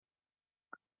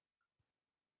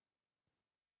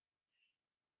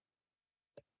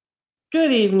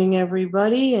Good evening,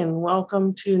 everybody, and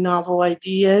welcome to Novel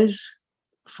Ideas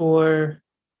for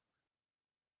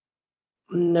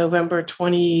November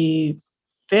 25th,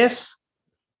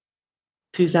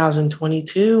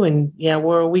 2022. And yeah,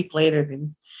 we're a week later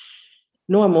than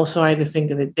normal, so I had to think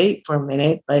of the date for a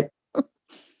minute, but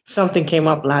something came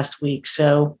up last week.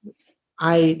 So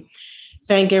I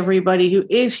thank everybody who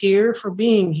is here for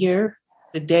being here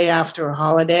the day after a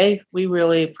holiday. We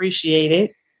really appreciate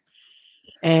it.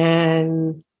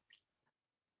 And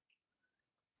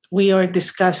we are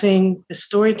discussing The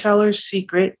Storyteller's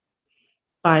Secret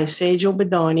by Sejal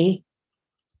Badani.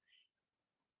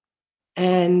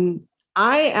 And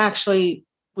I actually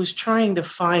was trying to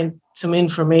find some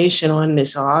information on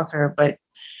this author, but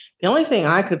the only thing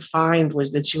I could find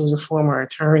was that she was a former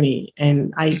attorney,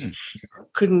 and I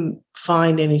couldn't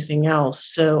find anything else.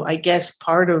 So I guess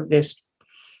part of this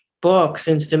book,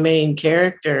 since the main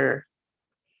character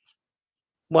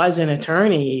was an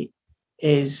attorney,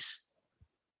 is,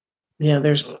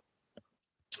 there's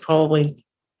probably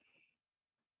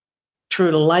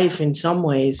true to life in some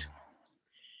ways.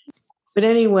 But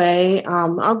anyway,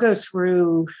 I'll go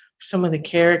through some of the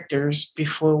characters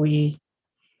before we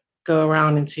go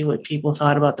around and see what people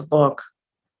thought about the book.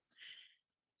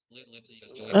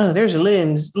 Oh, there's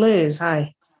Liz. Liz,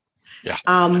 hi. Yeah.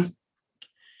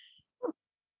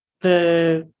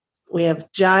 We have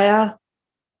Jaya,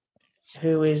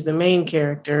 who is the main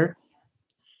character,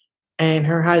 and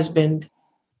her husband,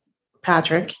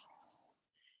 Patrick.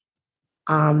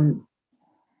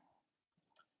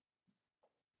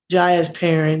 Jaya's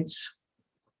parents,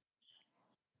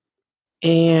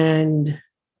 and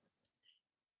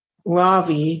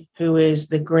Ravi, who was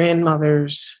the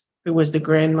grandmother's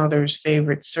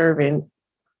favorite servant.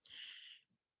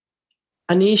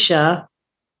 Anisha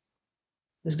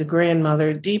was the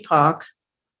grandmother. Deepak,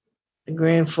 the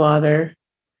grandfather.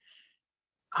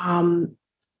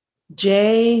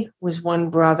 Jay was one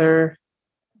brother.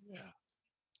 Yeah.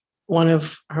 One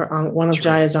of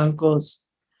Jaya's uncles.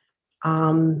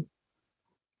 I'm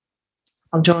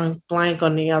drawing blank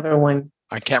on the other one.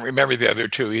 I can't remember the other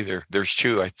two either. There's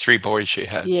three boys she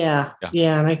had. Yeah,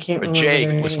 and I can't remember. But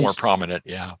Jay was more prominent.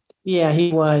 Yeah. Yeah,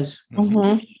 he was.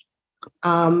 Mm-hmm.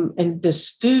 And the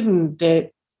student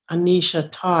that Anisha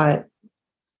taught.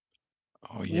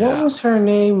 Oh yeah. What was her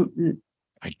name?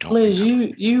 I don't. Liz,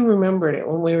 you remembered it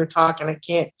when we were talking. I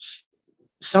can't.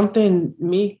 Something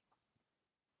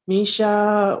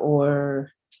Misha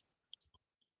or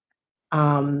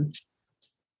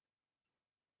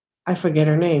I forget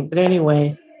her name, but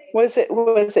anyway. Was it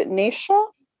Nisha?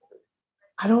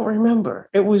 I don't remember.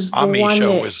 It was the Amisha one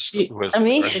that was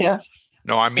Amisha.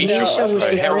 No, Amisha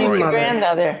was the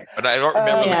grandmother. But I don't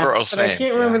remember the girl's name. I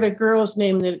can't remember the girl's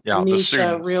name that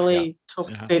Anisha really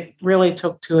took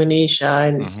to Anisha.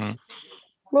 And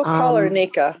we'll call her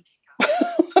Nika.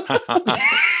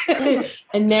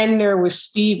 And then there was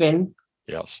Stephen.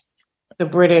 Yes. The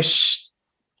British.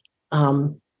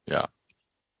 Yeah.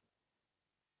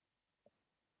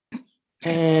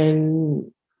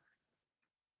 And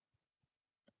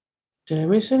did I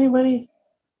miss anybody?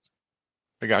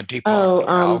 We got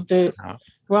Deepak.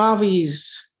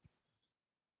 Ravi's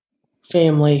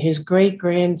family, his great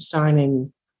grandson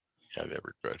and they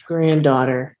were good.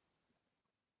 Granddaughter.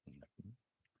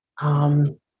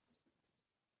 You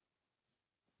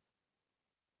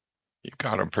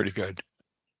got him pretty good.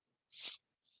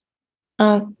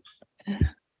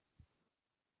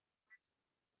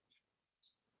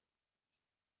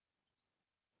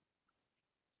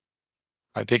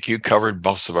 I think you covered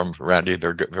most of them, Randy.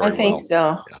 They're good, very well. I think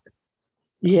so.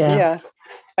 Yeah.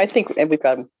 I think we've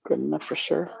got them good enough for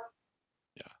sure.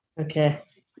 Yeah.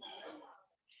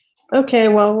 Okay.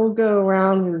 Well, we'll go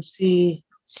around and see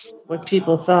what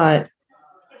people thought.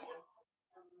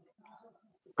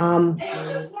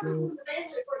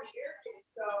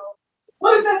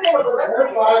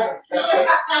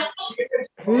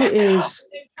 Who is?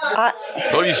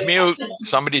 Please mute.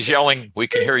 Somebody's yelling. We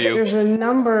can hear you. There's a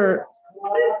number.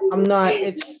 I'm not.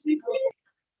 It's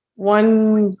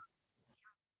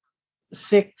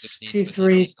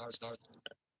 1623.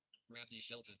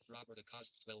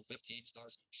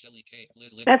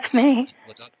 That's me.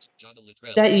 Is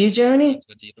that you, Joni?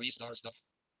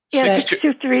 Yeah,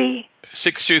 623.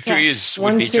 623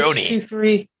 would be Joni.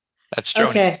 1623. That's Joni.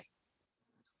 Okay.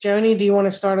 Joni, do you want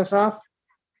to start us off?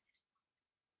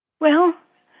 Well,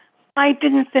 I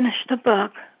didn't finish the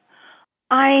book.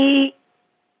 I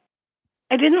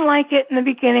didn't like it in the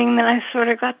beginning, then I sort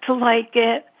of got to like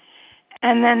it,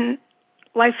 and then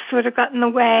life sort of got in the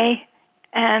way,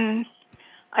 and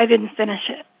I didn't finish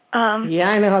it.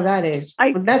 Yeah, I know how that is.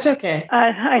 But that's okay.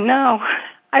 I know.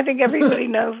 I think everybody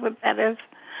knows what that is.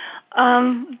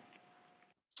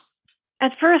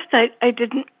 At first, I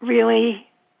didn't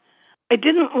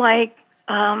like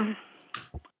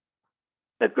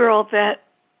the girl that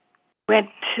went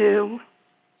to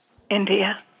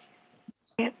India.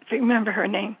 I can't remember her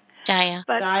name. Jaya.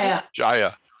 But Jaya.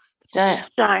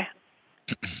 Jaya.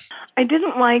 I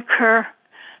didn't like her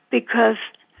because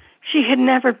she had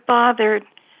never bothered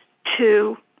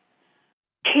to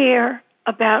care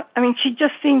about, she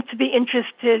just seemed to be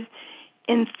interested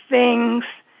in things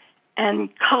and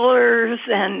colors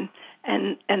and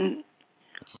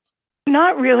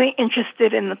not really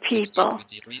interested in the people,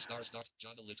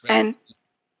 and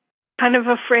kind of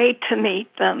afraid to meet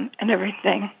them and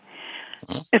everything.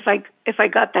 If I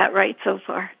got that right so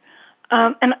far,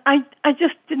 and I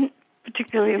just didn't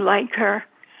particularly like her.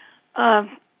 I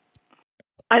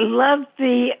loved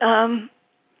the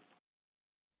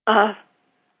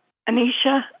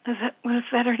Anisha. Was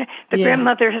that her name? The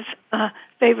grandmother's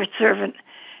favorite servant,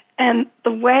 and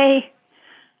the way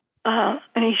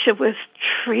Anisha was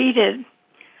treated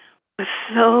was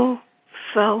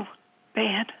so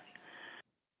bad.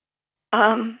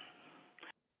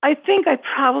 I think I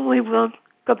probably will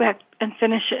go back and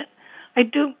finish it.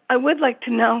 I would like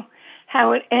to know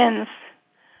how it ends,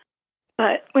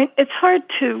 but it's hard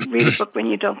to read a book when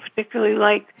you don't particularly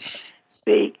like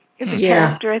the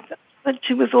character. I thought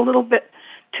she was a little bit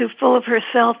too full of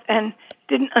herself and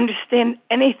didn't understand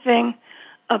anything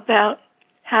about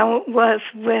how it was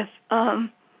with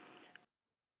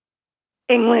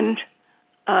England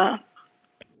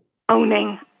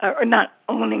owning, or not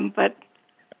owning, but,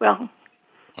 well,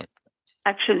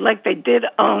 actually, like they did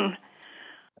own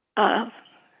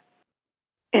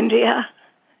India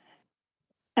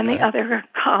and the other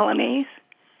colonies,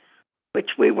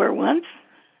 which we were once.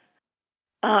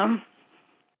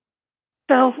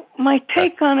 So my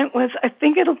take on it was, I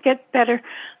think it'll get better.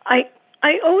 I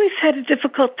always had a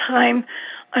difficult time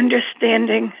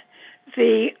understanding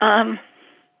the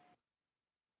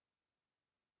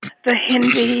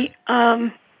Hindi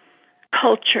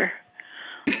culture.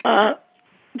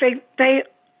 They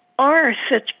are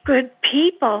such good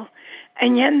people,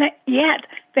 and yet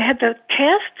they had the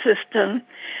caste system,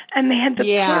 and they had the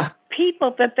poor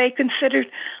people that they considered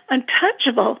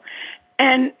untouchable.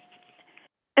 And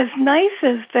as nice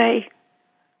as they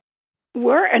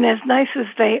were, and as nice as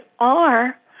they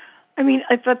are,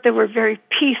 I thought they were very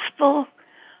peaceful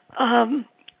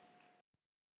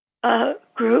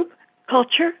group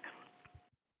culture.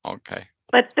 Okay.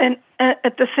 But then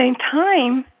at the same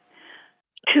time,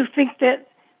 to think that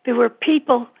there were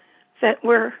people that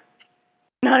were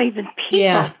not even people.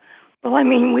 Yeah. Well,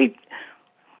 we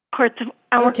parts of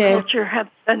our culture have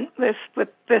done this with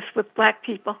Black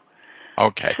people.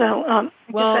 Okay. So,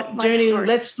 well, Joni,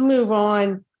 let's move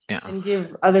on and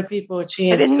give other people a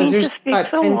chance. I didn't mean there's to speak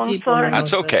about so 10 long. people Sorry. now,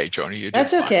 That's okay, Joni. You did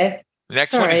That's fine. okay. The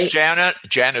next one is Jana.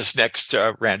 Jana's next,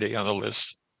 Randy, on the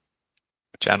list.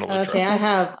 Jana Latrobe. Okay, I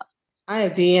have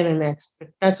Deanna next.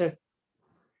 That's a.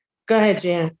 Go ahead,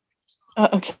 Jan.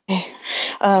 Okay.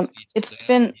 It's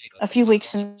been a few weeks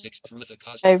since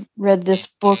I read this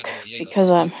book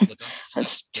because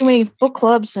it's too many book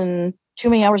clubs and too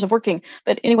many hours of working.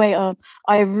 But anyway,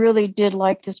 I really did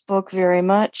like this book very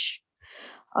much.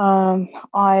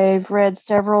 I've read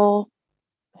several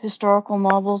historical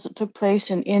novels that took place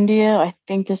in India. I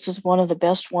think this is one of the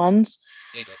best ones.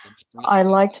 I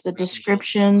liked the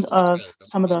descriptions of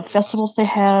some of the festivals they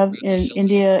have in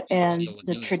India and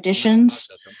the traditions.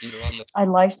 I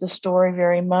liked the story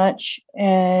very much,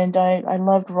 and I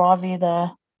loved Ravi,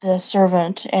 the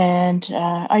servant, and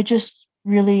I just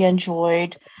really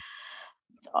enjoyed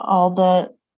all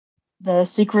the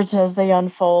secrets as they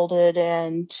unfolded.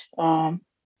 And I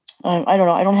don't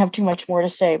know, I don't have too much more to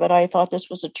say, but I thought this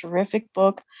was a terrific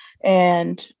book,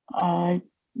 and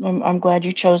I'm glad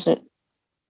you chose it.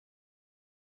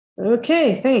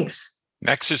 Okay, thanks.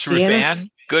 Next is Ruth Ann.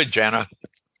 Good, Jana.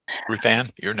 Ruth Ann,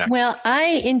 you're next. Well,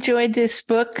 I enjoyed this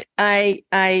book. I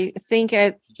think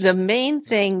the main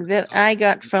thing that I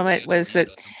got from it was that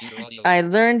I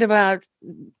learned about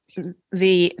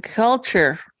the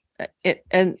culture,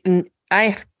 and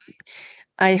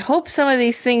I hope some of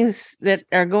these things that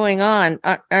are going on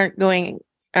aren't going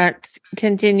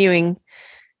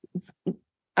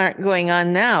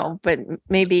on now, but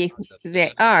maybe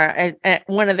they are.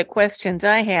 One of the questions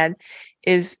I had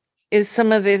is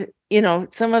some of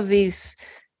these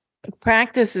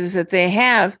practices that they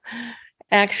have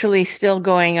actually still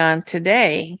going on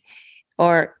today,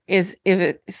 or if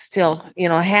it's still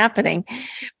happening.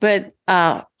 But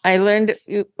I learned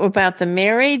about the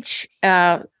marriage,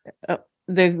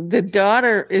 the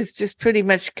daughter is just pretty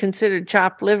much considered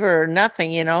chopped liver or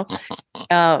nothing, and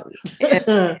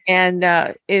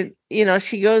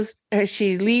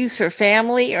she leaves her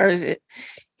family, or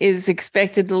is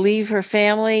expected to leave her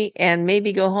family and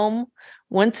maybe go home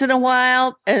once in a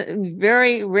while,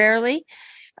 very rarely.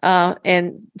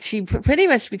 And she pretty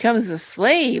much becomes a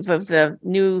slave of the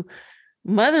new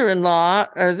mother-in-law,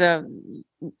 or the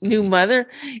new mother.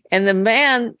 And the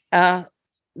man,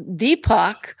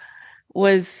 Deepak,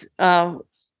 was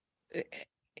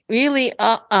really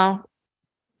all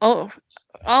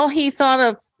he thought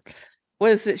of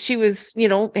was that she was,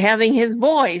 having his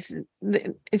boys.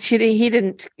 He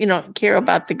didn't, care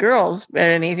about the girls or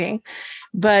anything,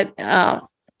 but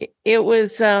it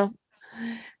was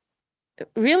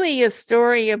really a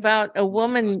story about a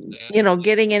woman,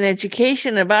 getting an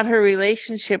education, about her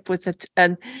relationship with a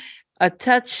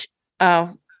touch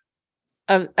of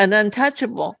an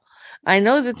untouchable. I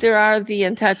know that there are the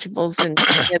untouchables in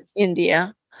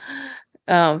India,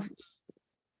 and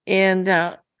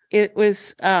it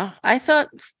was. I thought,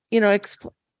 it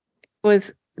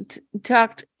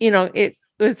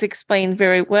was explained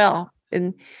very well,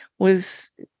 and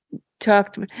was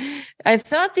talked. I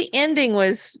thought the ending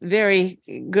was very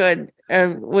good.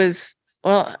 Some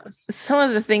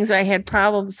of the things I had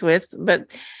problems with,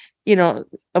 but a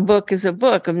book is a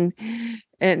book, and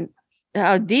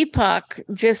how Deepak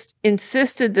just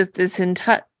insisted that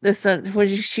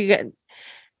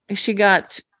she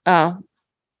got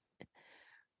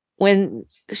when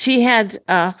she had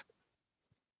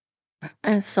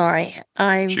I'm sorry,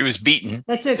 she was beaten.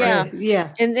 That's okay.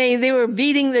 Yeah. And they were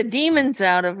beating the demons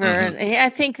out of her, and I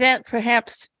think that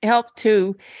perhaps helped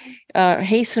to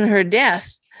hasten her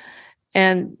death.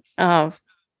 And the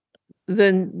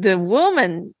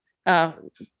woman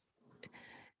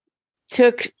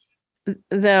took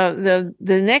the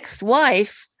next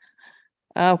wife,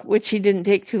 which she didn't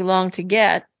take too long to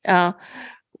get,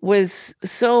 was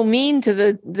so mean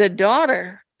to the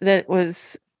daughter that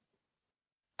was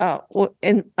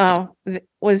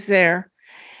was there.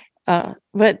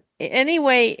 But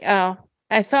anyway,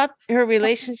 I thought her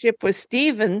relationship with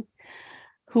Stephen,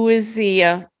 who is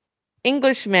the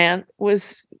Englishman,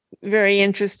 was very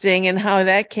interesting, and how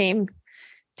that came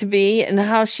to be, and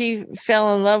how she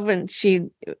fell in love when she,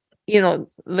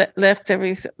 left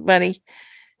everybody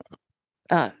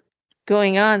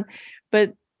going on.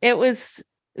 But it was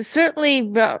certainly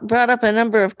brought up a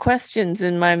number of questions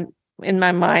in my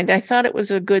mind. I thought it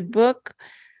was a good book.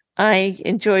 I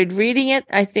enjoyed reading it.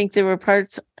 I think there were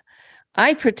parts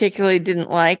I particularly didn't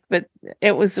like, but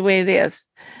it was the way it is.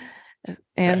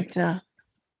 And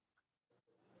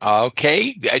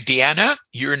okay, Deanna,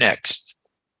 you're next.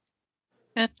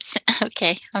 Oops.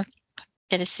 Okay. I'm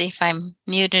going to see if I'm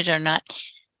muted or not.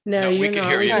 No, we can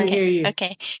hear you. We can hear you.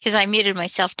 Okay. Because I muted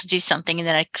myself to do something, and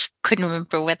then I couldn't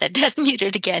remember whether to mute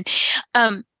it again.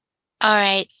 All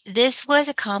right. This was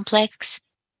a complex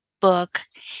book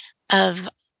of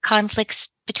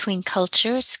conflicts between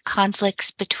cultures,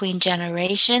 conflicts between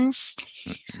generations.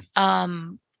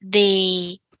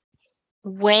 The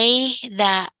way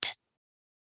that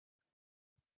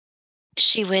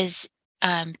she was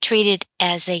treated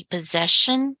as a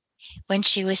possession, when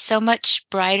she was so much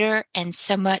brighter and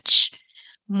so much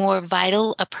more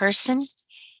vital a person,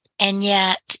 and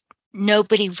yet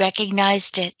nobody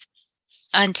recognized it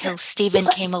until Stephen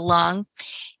came along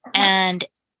and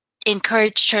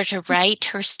encouraged her to write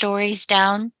her stories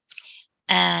down,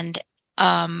 and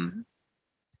her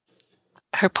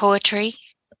poetry.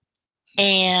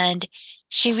 And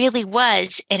she really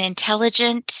was an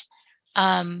intelligent,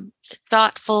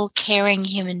 thoughtful, caring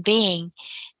human being,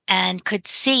 and could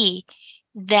see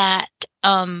that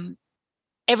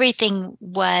everything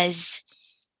was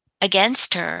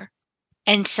against her.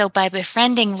 And so by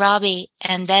befriending Robbie,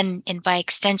 and then by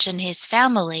extension his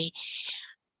family,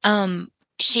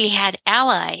 she had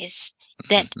allies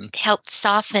that helped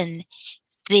soften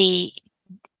the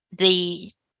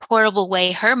horrible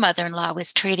way her mother-in-law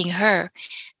was treating her.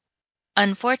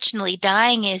 Unfortunately,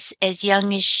 dying as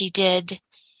young as she did,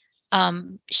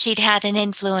 she'd had an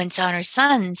influence on her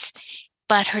sons,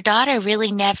 but her daughter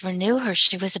really never knew her.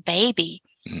 She was a baby.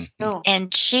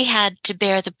 And she had to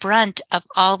bear the brunt of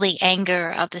all the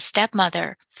anger of the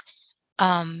stepmother,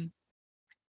 and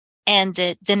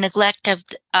the neglect of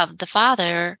the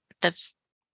father,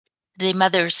 the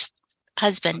mother's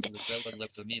husband.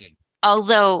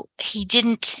 Although he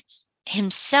didn't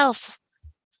himself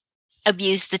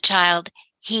abuse the child,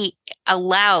 he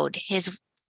allowed his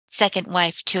second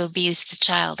wife to abuse the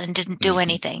child and didn't do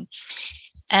anything.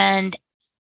 And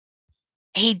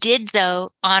he did,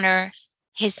 though, honor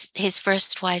his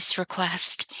first wife's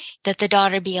request that the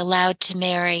daughter be allowed to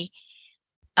marry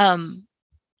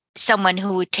someone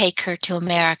who would take her to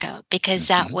America, because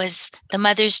that was the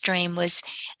mother's dream, was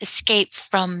escape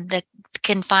from the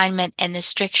confinement and the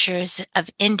strictures of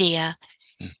India.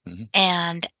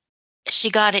 And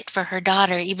she got it for her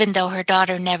daughter, even though her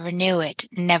daughter never knew it,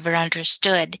 never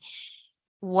understood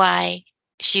why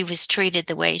she was treated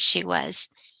the way she was.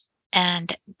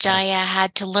 And Jaya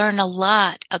had to learn a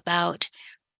lot about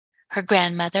her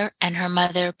grandmother and her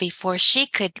mother before she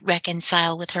could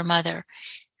reconcile with her mother,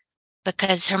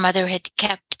 because her mother had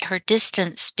kept her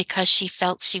distance because she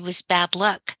felt she was bad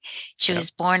luck. She was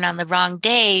born on the wrong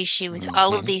day. She was,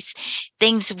 all of these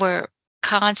things were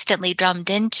constantly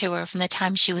drummed into her from the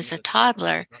time she was a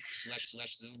toddler.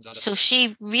 So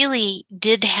she really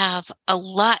did have a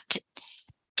lot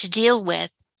to deal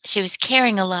with. She was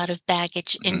carrying a lot of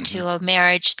baggage into a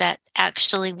marriage that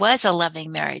actually was a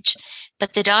loving marriage,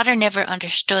 but the daughter never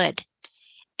understood.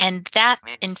 And that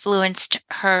influenced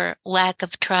her lack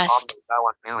of trust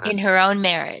in her own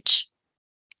marriage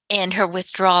and her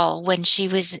withdrawal when she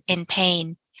was in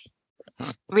pain,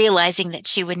 realizing that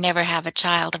she would never have a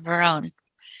child of her own.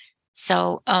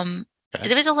 So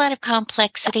there was a lot of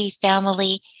complexity,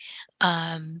 family,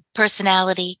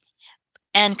 personality,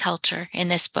 and culture in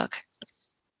this book.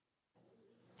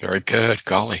 Very good.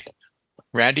 Golly.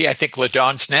 Randy, I think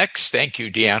LaDawn's next. Thank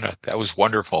you, Deanna. That was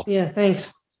wonderful. Yeah,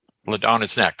 thanks. LaDawn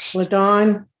is next.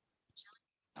 LaDawn.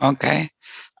 Okay.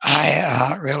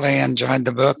 I really enjoyed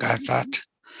the book. I thought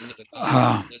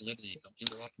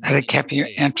that it kept your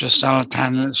interest all the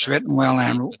time. It was written well,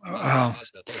 and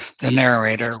the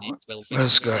narrator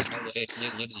was good.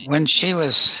 When she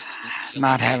was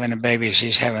not having a baby,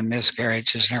 she's having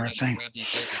miscarriages and everything,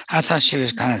 I thought she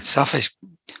was kind of selfish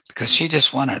because she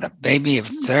just wanted a baby of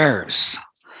theirs.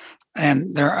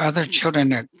 And there are other children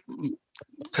that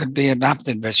could be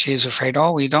adopted, but she's afraid,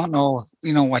 oh, we don't know,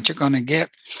 what you're going to get.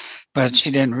 But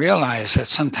she didn't realize that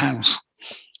sometimes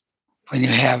when you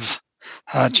have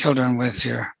children with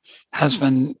your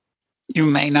husband, you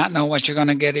may not know what you're going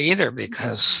to get either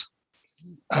because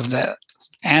of the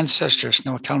ancestors,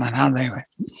 no telling how they were.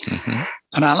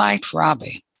 And I liked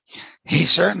Robbie. He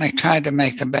certainly tried to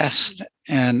make the best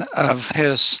of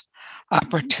his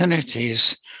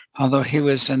opportunities, although he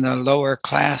was in the lower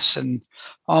class and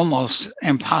almost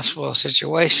impossible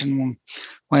situation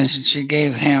when she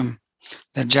gave him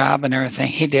the job and everything.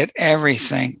 He did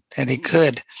everything that he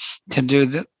could to do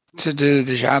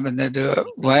the job and to do it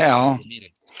well.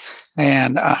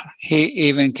 And he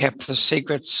even kept the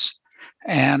secrets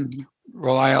and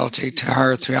loyalty to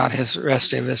her throughout his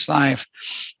rest of his life.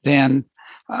 Then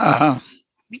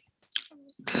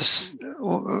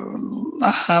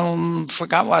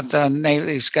forgot what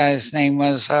this guy's name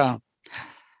was.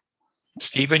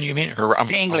 Stephen, you mean?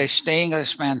 The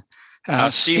Englishman.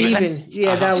 Stephen.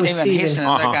 Yeah, that was Stephen. He's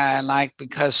another guy I like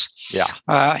because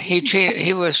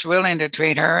he was willing to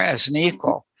treat her as an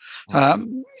equal.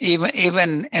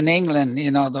 Even in England,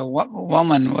 the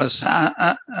woman was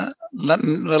a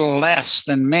little less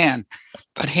than men,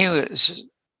 but he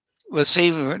was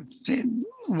even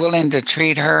willing to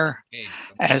treat her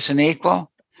as an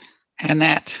equal, and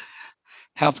that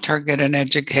helped her get an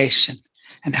education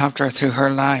and helped her through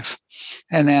her life.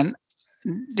 And then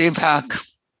Deepak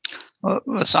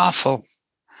was awful,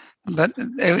 but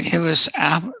he was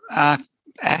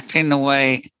acting the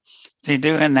way they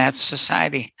do in that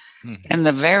society. In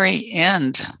the very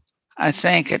end, I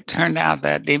think it turned out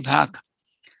that Deepak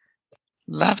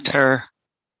loved her,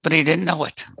 but he didn't know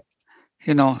it.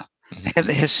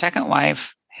 His second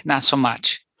wife, not so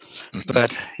much,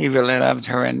 but he really loved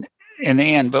her in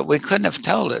the end. But we couldn't have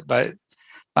told it by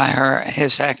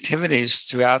his activities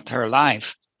throughout her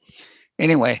life.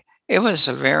 Anyway, it was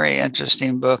a very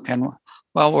interesting book and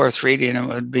well worth reading. It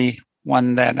would be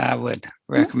one that I would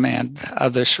recommend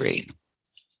others read.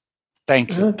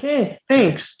 Thank you. Okay,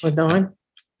 thanks, LaDawn.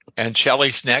 And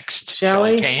Shelley's next.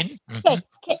 Shelley Kane. Okay.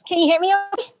 Can you hear me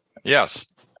okay? Yes.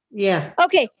 Yeah.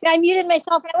 Okay, I muted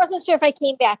myself. I wasn't sure if I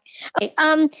came back. Okay.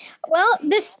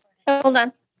 Hold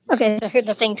on. Okay, I heard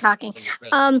the thing talking.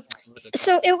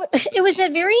 So it was a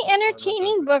very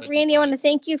entertaining book, Randy. I want to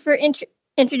thank you for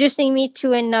introducing me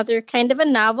to another kind of a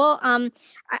novel.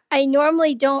 I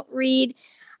normally don't read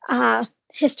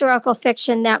historical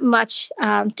fiction that much.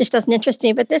 Just doesn't interest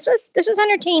me. But this was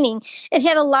entertaining. It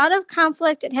had a lot of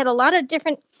conflict. It had a lot of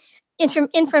different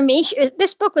information.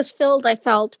 This book was filled, I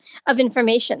felt, of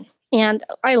information. And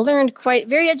I learned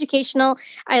very educational.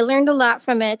 I learned a lot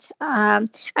from it.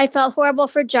 I felt horrible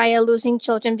for Jaya losing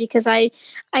children because I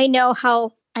know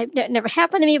how, it never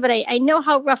happened to me, but I know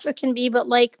how rough it can be. But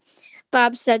like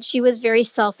Bob said, she was very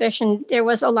selfish, and there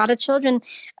was a lot of children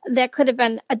that could have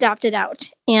been adopted out.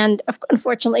 And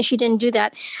unfortunately, she didn't do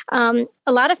that. A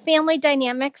lot of family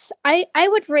dynamics. I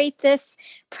would rate this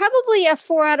probably a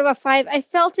 4 out of 5. I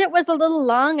felt it was a little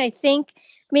long. I think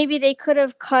maybe they could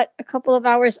have cut a couple of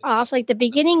hours off. Like the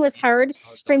beginning was hard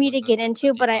for me to get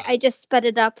into, but I just sped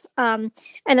it up. And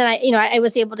then I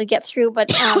was able to get through.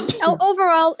 But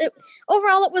overall, it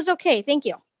was okay. Thank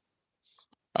you.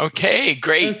 Okay,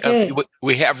 great. Okay.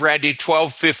 We have Randy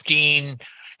 1215,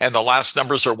 and the last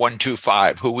numbers are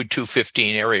 125. Who would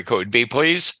 215 area code be,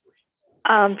 please?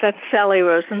 That's Sally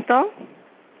Rosenthal.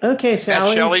 Okay,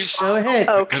 Sally. Shelley's? Go ahead.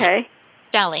 Okay.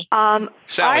 Sally.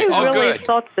 Sally, I really good.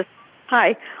 thought this.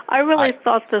 Hi. I really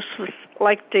thought this was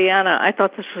like Deanna. I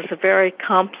thought this was a very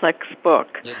complex book.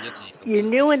 You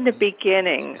knew in the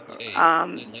beginning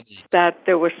that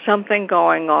there was something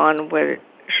going on with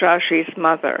Shashi's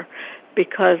mother,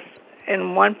 because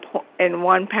in one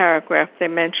paragraph they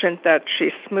mentioned that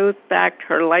she smoothed back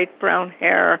her light brown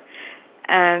hair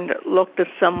and looked at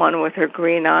someone with her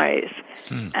green eyes.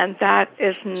 And that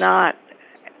is not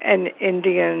an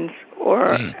Indian's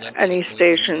or an East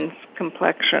Asian's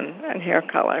complexion and hair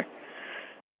color.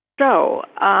 So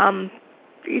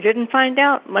you didn't find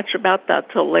out much about that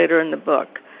till later in the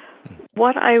book.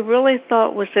 What I really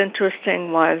thought was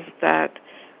interesting was that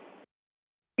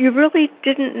you really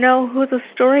didn't know who the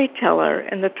storyteller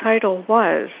in the title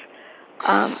was.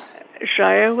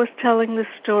 Jaya was telling the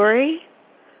story.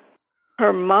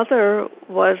 Her mother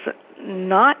was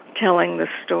not telling the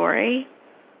story.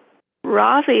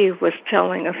 Ravi was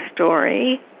telling a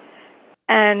story.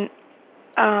 And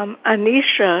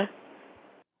Anisha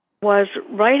was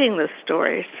writing the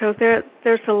story. So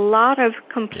there's a lot of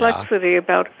complexity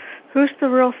about who's the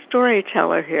real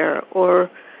storyteller here, or,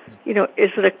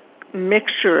 is it a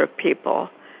mixture of people?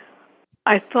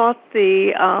 I thought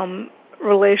the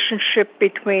relationship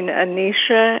between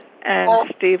Anisha and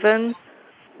Stephen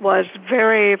was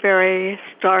very, very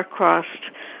star-crossed,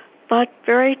 but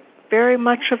very, very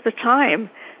much of the time.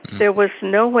 There was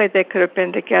no way they could have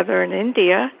been together in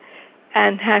India,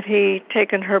 and had he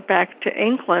taken her back to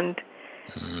England,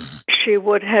 she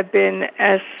would have been,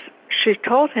 as she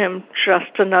told him,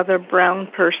 just another brown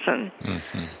person.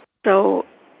 So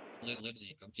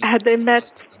had they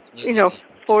met,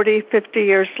 40, 50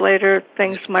 years later,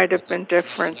 things might have been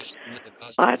different.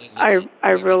 But I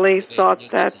really thought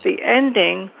that the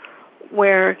ending,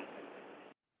 where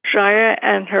Jaya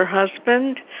and her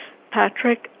husband,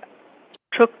 Patrick,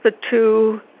 took the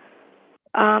two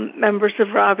members of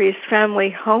Ravi's family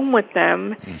home with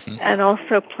them, and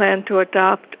also planned to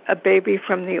adopt a baby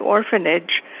from the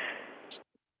orphanage,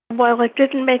 while it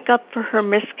didn't make up for her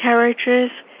miscarriages,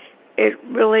 it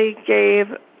really gave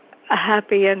a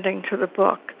happy ending to the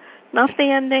book. Not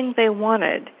the ending they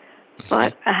wanted,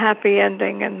 but a happy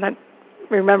ending, and that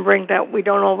remembering that we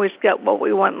don't always get what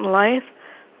we want in life,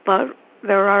 but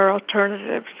there are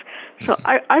alternatives. So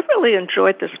I really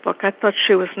enjoyed this book. I thought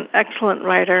she was an excellent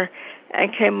writer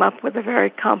and came up with a very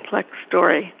complex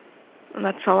story. And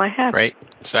that's all I have. Great.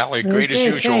 Sally, great as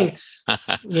usual. Thanks.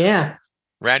 Yeah.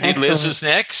 Randy, Excellent. Liz is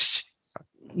next.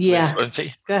 Yeah. Liz,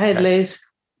 Lindsay. Go ahead, Liz.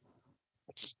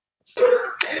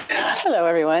 Hello,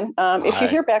 everyone. If you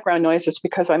hear background noise, it's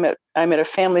because I'm at a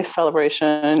family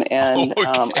celebration, and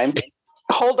I'm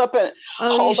holed up in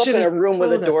a room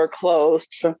with a door closed.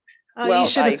 So, you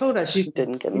should have told us. You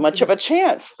didn't get much of a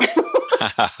chance.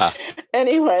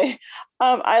 Anyway,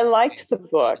 I liked the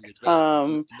book.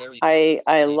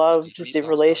 I loved the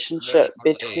relationship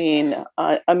between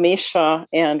Amisha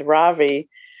and Ravi.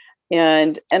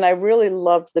 And I really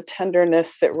loved the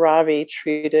tenderness that Ravi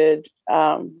treated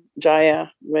Jaya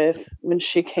with when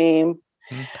she came.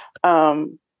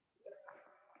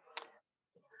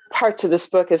 Parts of this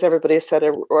book, as everybody said,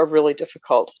 are really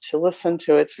difficult to listen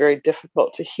to. It's very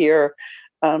difficult to hear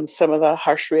some of the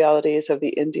harsh realities of the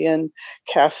Indian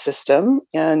caste system.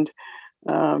 And,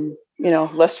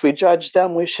 lest we judge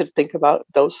them, we should think about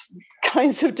those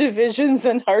kinds of divisions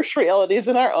and harsh realities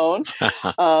in our own.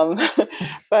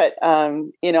 But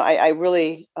I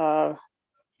really,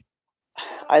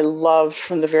 I loved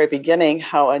from the very beginning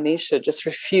how Anisha just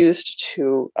refused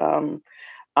to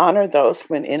honor those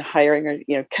when in hiring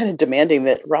or, kind of demanding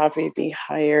that Ravi be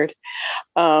hired.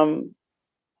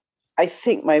 I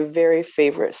think my very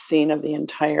favorite scene of the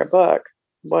entire book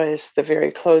was the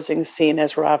very closing scene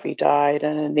as Ravi died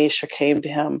and Anisha came to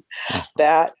him.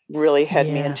 That really had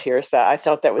me in tears. That I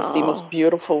thought that was the most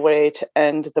beautiful way to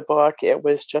end the book. It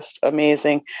was just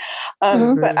amazing. But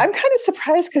I'm kind of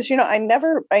surprised because I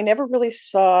never really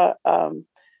saw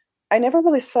I never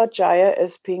really saw Jaya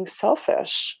as being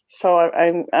selfish. So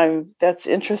I'm that's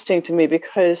interesting to me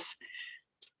because,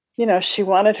 she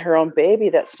wanted her own baby.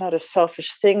 That's not a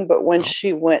selfish thing. But when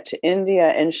she went to India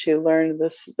and she learned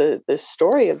the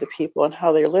story of the people and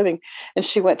how they're living, and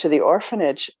she went to the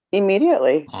orphanage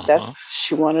immediately,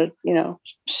 she wanted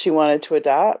to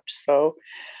adopt. So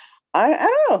I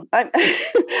don't know.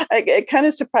 It kind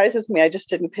of surprises me. I just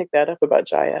didn't pick that up about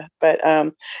Jaya, but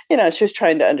she was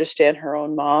trying to understand her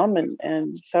own mom,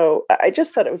 and so I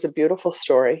just thought it was a beautiful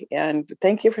story. And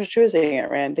thank you for choosing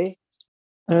it, Randy.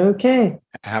 Okay.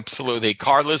 Absolutely.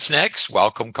 Carla's next.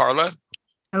 Welcome, Carla.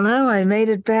 Hello, I made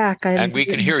it back. And we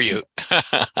can hear you.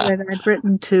 I'd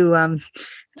written to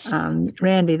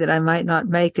Randy that I might not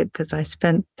make it because I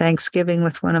spent Thanksgiving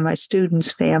with one of my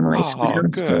students' families. Oh,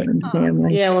 good.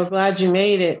 Family. Yeah, we're glad you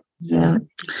made it. Yeah,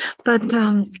 but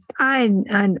I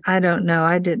don't know.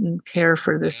 I didn't care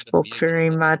for this book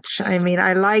very much. I mean,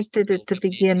 I liked it at the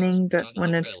beginning, but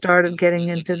when it started getting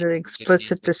into the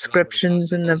explicit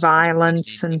descriptions and the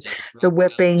violence and the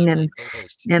whipping and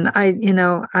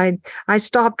I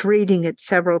stopped reading it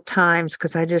several times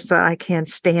because I just thought I can't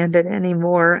stand it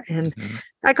anymore. And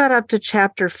I got up to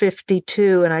chapter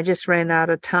 52 and I just ran out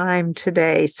of time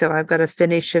today. So I've got to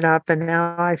finish it up. And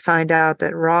now I find out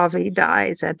that Ravi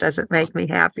dies. That doesn't make me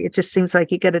happy. It just seems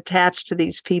like you get attached to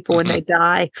these people when they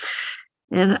die.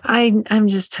 And I'm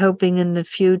just hoping in the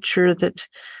future that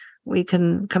we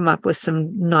can come up with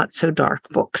some not so dark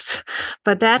books.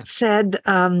 But that said,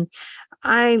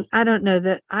 I don't know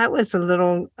that I was a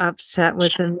little upset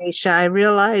with Anisha. I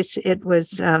realized it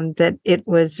was that it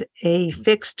was a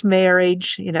fixed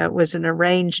marriage. It was an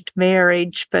arranged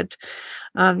marriage, but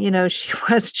she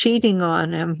was cheating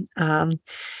on him.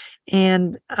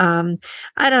 And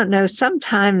I don't know,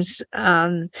 sometimes,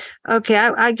 I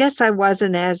guess I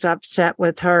wasn't as upset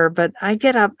with her, but I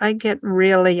get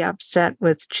really upset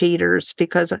with cheaters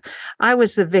because I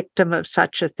was the victim of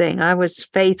such a thing. I was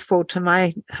faithful to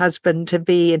my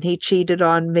husband-to-be and he cheated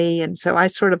on me. And so I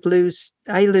sort of lose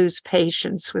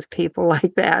patience with people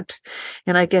like that.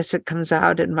 And I guess it comes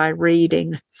out in my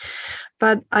reading.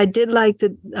 But I did like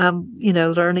the,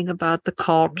 learning about the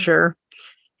culture.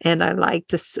 And I like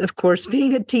this, of course,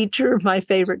 being a teacher. My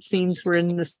favorite scenes were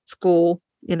in the school,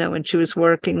 when she was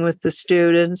working with the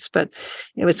students. But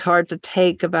it was hard to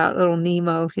take about little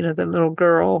Nemo, the little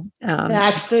girl.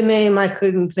 That's the name I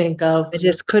couldn't think of. I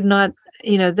just could not,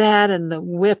 that and the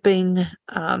whipping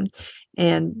and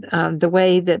the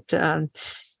way that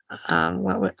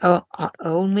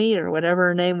Omi or whatever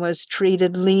her name was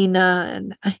treated Lena.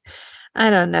 And I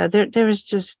don't know. There was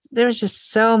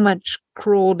just so much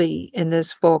cruelty in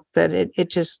this book that it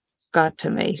just got to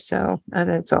me. So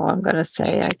that's all I'm going to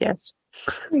say, I guess.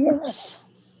 Yes.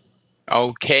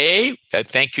 Okay.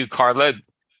 Thank you, Carla.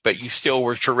 But you still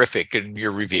were terrific in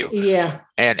your review. Yeah.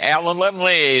 And Alan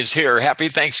Lemley is here. Happy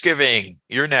Thanksgiving.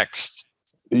 You're next.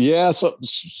 Yeah. So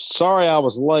sorry I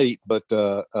was late, but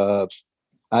I've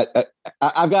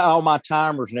got all my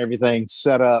timers and everything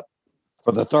set up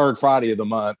for the third Friday of the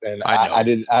month, and I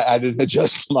didn't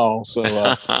adjust them all. So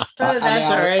that's all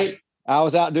right. I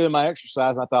was out doing my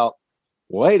exercise. And I thought,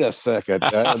 wait a second,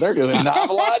 they're doing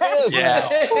novel ideas now.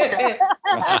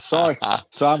 Sorry,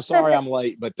 so I'm sorry I'm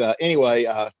late, but anyway,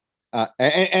 and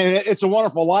it's a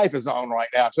Wonderful Life is on right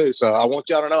now too. So I want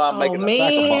y'all to know I'm making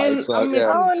a sacrifice. So,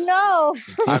 Oh no!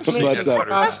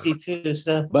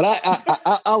 But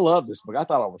I love this book. I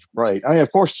thought it was great. I mean,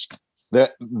 of course. There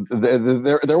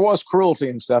was cruelty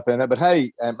and stuff in it, but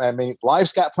hey, I mean,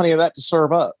 life's got plenty of that to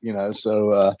serve up,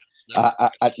 So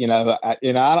I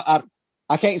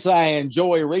can't say I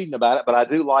enjoy reading about it, but I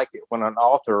do like it when an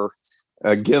author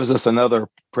gives us another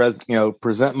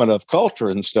presentment of culture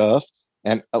and stuff.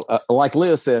 And like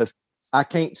Leah says, I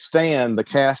can't stand the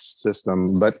caste system,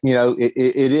 but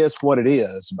it is what it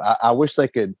is. I wish we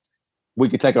could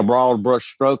take a broad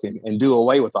brush stroke and do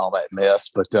away with all that mess,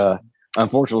 but.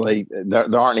 Unfortunately,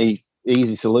 there aren't any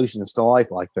easy solutions to life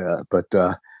like that. But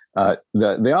the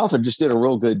author just did a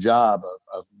real good job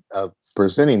of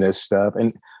presenting this stuff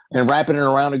and wrapping it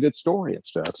around a good story and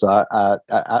stuff. So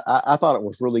I thought it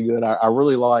was really good. I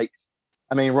really like.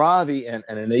 I mean, Ravi and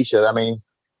Anisha. I mean,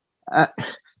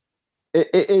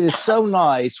 it is so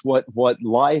nice what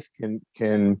life can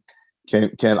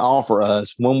offer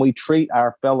us when we treat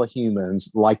our fellow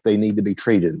humans like they need to be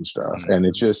treated and stuff. And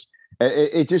it just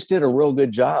did a real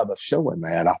good job of showing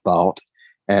that, I thought.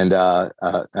 And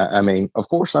I mean, of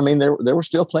course, there were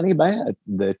still plenty bad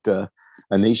that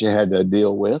Anisha had to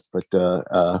deal with, but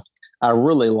I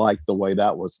really liked the way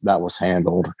that was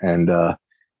handled. And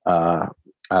and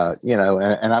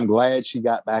I'm glad she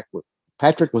got back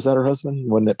Patrick, was that her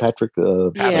husband? Wasn't it Patrick?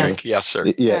 Patrick, yes, sir.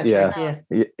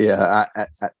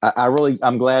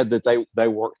 I'm glad that they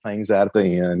worked things out at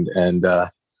the end. And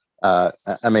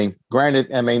I mean,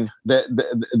 granted, I mean,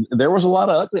 there was a lot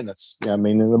of ugliness. I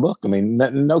mean, in the book. I mean,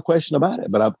 no question about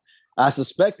it. But I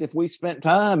suspect if we spent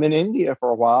time in India for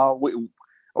a while,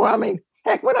 I mean,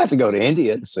 heck, we don't have to go to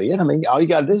India to see it. I mean, all you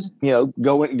got to do is,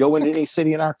 go into any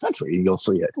city in our country and you'll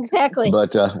see it. Exactly.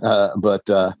 But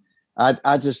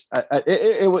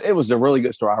it was a really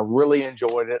good story. I really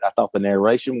enjoyed it. I thought the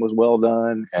narration was well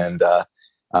done, and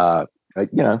it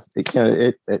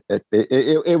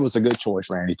was a good choice,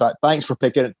 Randy. Thanks for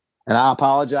picking it. And I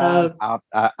apologize.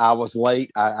 I was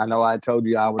late. I know I told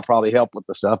you I would probably help with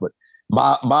the stuff, but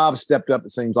Bob stepped up.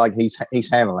 It seems like he's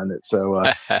handling it. So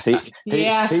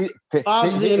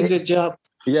Bob's doing a good job.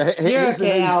 Yeah, you're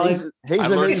okay, Alan. I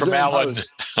learned from Alan.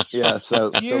 Yeah,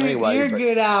 so anyway, you're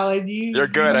good, Alan. You're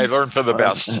good. I learned from the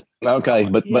best. Okay,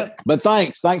 but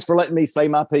thanks for letting me say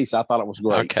my piece. I thought it was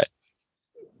great. Okay.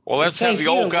 Well, let's have the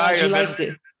old guy and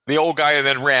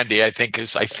then Randy. I think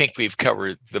we've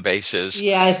covered the bases.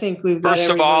 Yeah, I think we've. First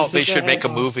of all, they should make a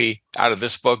movie out of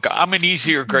this book. I'm an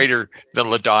easier grader than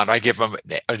LaDon. I give him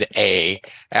an A.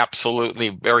 Absolutely,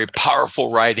 very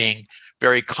powerful writing,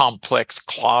 very complex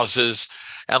clauses.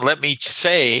 And let me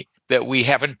say that we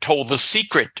haven't told the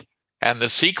secret. And the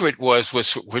secret was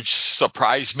which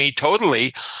surprised me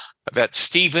totally, that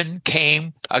Stephen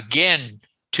came again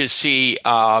to see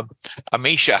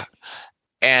Amisha.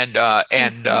 And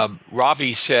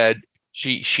Ravi said,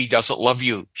 she doesn't love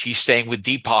you. She's staying with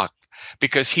Deepak,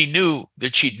 because he knew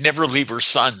that she'd never leave her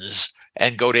sons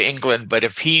and go to England. But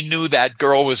if he knew that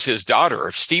girl was his daughter,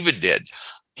 if Stephen did,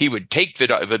 he would take the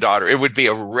daughter. It would be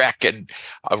a wreck. And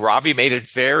Ravi made a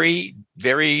very,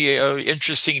 very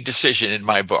interesting decision in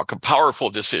my book, a powerful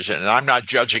decision, and I'm not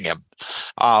judging him.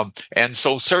 And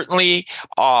so certainly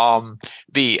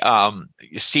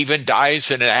Stephen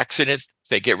dies in an accident.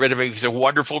 They get rid of him. He's a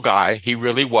wonderful guy. He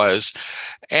really was.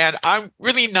 And I'm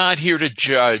really not here to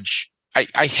judge.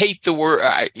 I hate the word,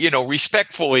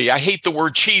 respectfully, I hate the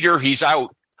word cheater. He's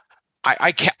out.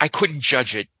 I couldn't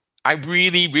judge it. I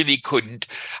really, really couldn't.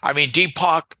 I mean,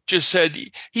 Deepak just said,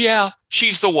 yeah,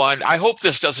 she's the one. I hope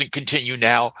this doesn't continue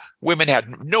now. Women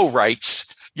had no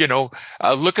rights.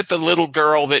 Look at the little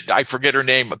girl that, I forget her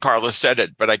name. Carla said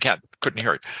it, but I couldn't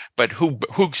hear it. But who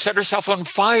set herself on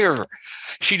fire?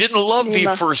 She didn't love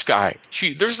the first guy.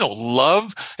 There's no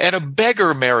love, and a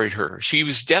beggar married her. She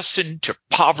was destined to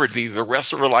poverty the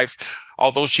rest of her life,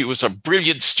 although she was a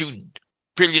brilliant student.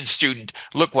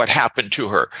 Look what happened to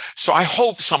her. So I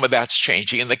hope some of that's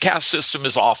changing. And the caste system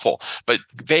is awful, but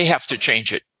they have to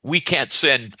change it. We can't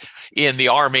send in the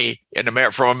army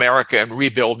from America and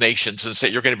rebuild nations and say,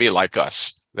 you're going to be like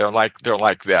us. They're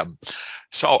like them.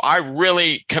 So I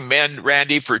really commend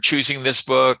Randy for choosing this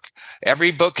book. Every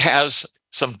book has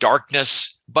some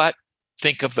darkness, but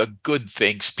think of the good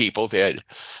things people did.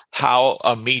 How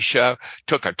Amisha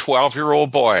took a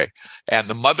 12-year-old boy, and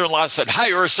the mother-in-law said,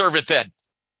 hire a servant then.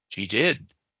 She did.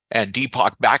 And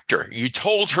Deepak backed her. You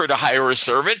told her to hire a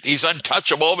servant. He's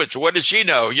untouchable, but what does she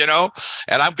know,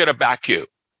 And I'm going to back you.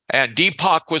 And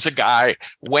Deepak was a guy,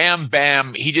 wham,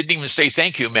 bam. He didn't even say,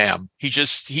 thank you, ma'am.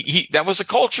 That was a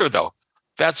culture, though.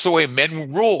 That's the way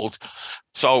men ruled.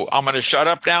 So I'm going to shut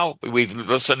up now. We've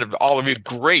listened to all of you.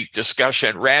 Great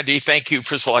discussion. Randy, thank you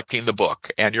for selecting the book.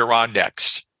 And you're on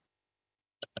next.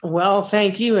 Well,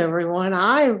 thank you, everyone.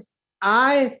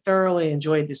 I thoroughly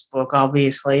enjoyed this book,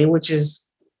 obviously,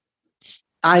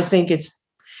 I think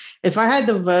if I had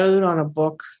to vote on a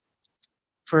book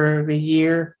for the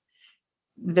year,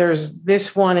 there's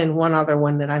this one and one other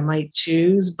one that I might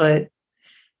choose, but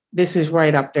this is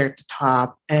right up there at the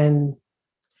top. And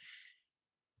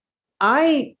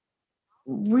I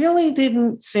really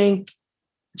didn't think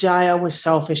Jaya was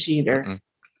selfish either. Mm-hmm.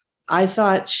 I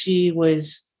thought she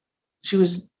was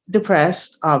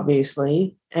depressed,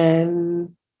 obviously,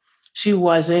 and she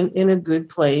wasn't in a good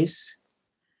place,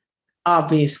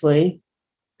 obviously.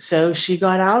 So she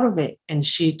got out of it, and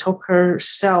she took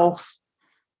herself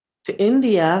to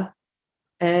India,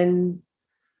 and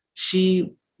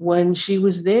when she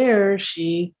was there,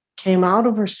 she came out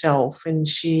of herself, and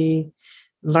she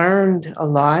learned a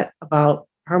lot about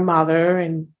her mother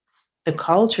and the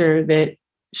culture that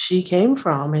she came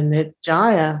from, and that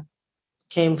Jaya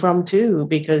came from too,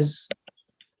 because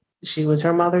she was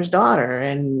her mother's daughter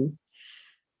and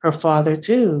her father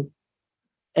too.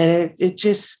 And it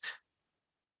just,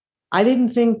 I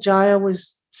didn't think Jaya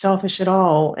was selfish at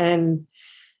all. And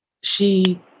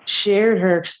she shared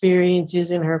her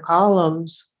experiences in her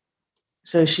columns.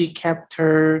 So she kept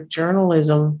her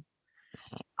journalism.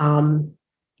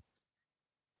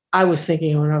 I was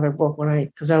thinking of another book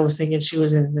because I was thinking she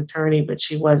was an attorney, but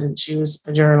she wasn't. She was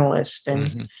a journalist.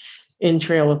 And in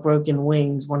Trail of Broken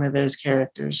Wings, one of those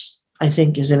characters, I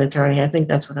think, is an attorney. I think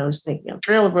that's what I was thinking of.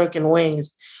 Trail of Broken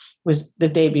Wings was the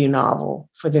debut novel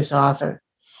for this author.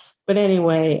 But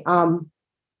anyway, and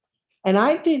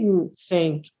I didn't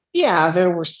think,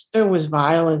 there was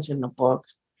violence in the book,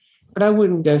 but I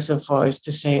wouldn't go so far as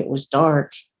to say it was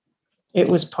dark. It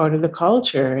was part of the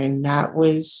culture, and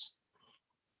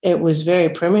it was very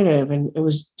primitive, and it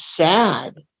was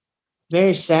sad,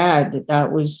 very sad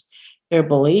that was their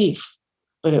belief,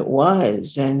 but it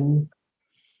was. And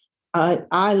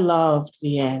I loved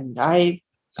the end. I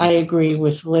agree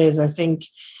with Liz. I think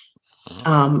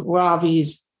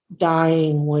Ravi's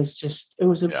dying was it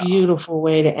was a beautiful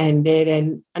way to end it.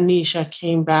 And Anisha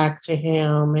came back to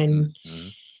him, and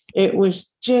it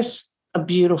was just a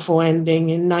beautiful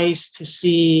ending, and nice to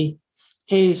see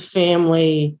his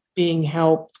family being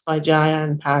helped by Jaya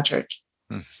and Patrick.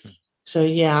 So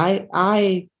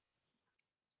I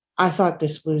thought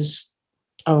this was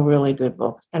a really good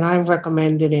book, and I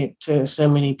recommended it to so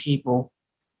many people.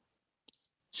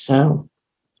 So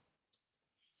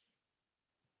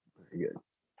very good.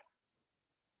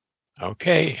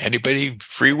 Okay. Anybody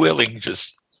freewheeling,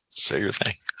 just say your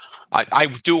thing. I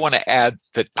do want to add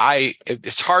that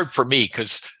it's hard for me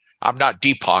because I'm not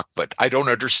Deepak, but I don't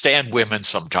understand women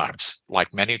sometimes,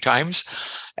 like many times.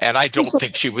 And I don't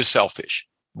think she was selfish.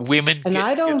 Women,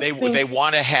 they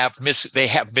want to have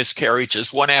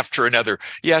miscarriages one after another.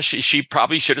 Yeah, she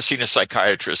probably should have seen a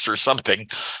psychiatrist or something,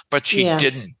 but she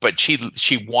didn't. But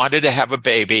she wanted to have a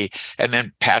baby, and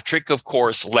then Patrick, of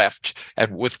course, left,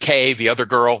 and with Kay, the other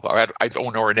girl, I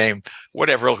don't know her name,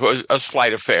 whatever, a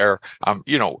slight affair.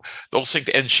 Those things.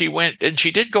 And she went, and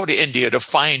she did go to India to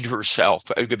find herself.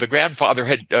 The grandfather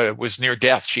was near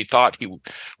death. She thought he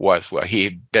was. Well, he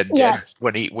had been dead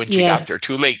when she got there,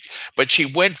 too late. But she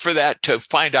went for that to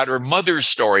find out her mother's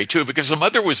story too, because the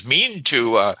mother was mean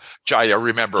to Jaya.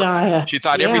 Remember, she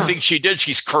thought everything she did,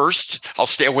 she's cursed. I'll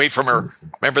stay away from her.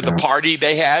 Remember the party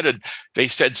they had, and they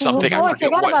said something. I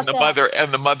forget what.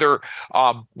 And the mother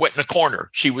went in a corner.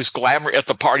 She was glamour at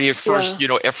the party at first,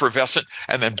 effervescent,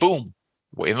 and then boom,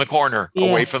 way in the corner,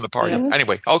 away from the party.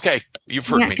 Anyway, okay, you've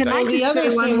heard me.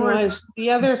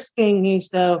 The other thing is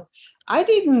though,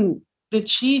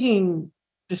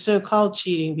 the so-called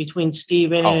cheating between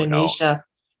Stephen and Anisha.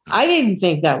 I didn't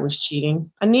think that was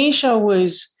cheating.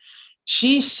 Anisha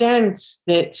she sensed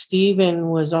that Stephen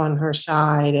was on her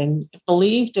side and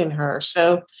believed in her.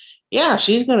 So yeah,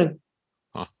 she's gonna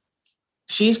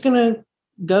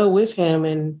go with him.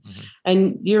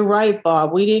 And you're right,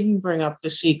 Bob. We didn't bring up the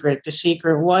secret. The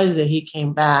secret was that he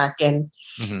came back, and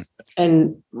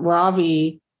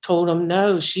Ravi told him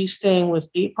no, she's staying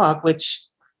with Deepak, which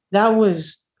that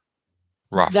was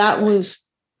rough. That was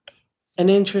an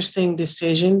interesting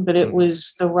decision, but it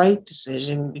was the right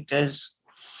decision, because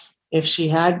if she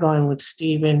had gone with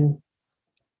Stephen,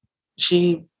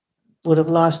 she would have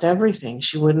lost everything.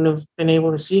 She wouldn't have been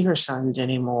able to see her sons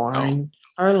anymore, and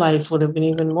her life would have been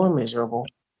even more miserable.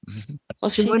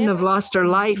 Well, she wouldn't have lost her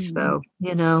life, though.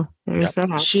 There's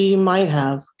that. She might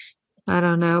have. I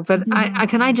don't know, but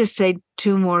I just say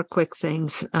two more quick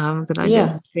things that I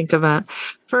didn't think about.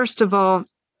 First of all,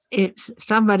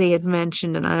 somebody had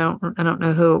mentioned, and I don't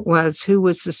know who it was, who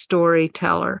was the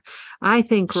storyteller. I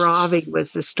think Ravi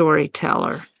was the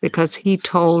storyteller, because he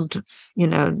told,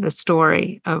 the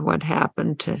story of what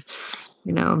happened to,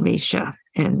 Misha.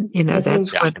 And,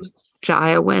 that's what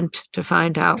Jaya went to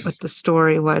find out what the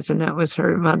story was. And that was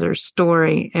her mother's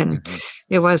story. And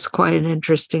it was quite an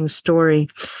interesting story.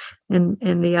 And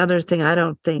the other thing, I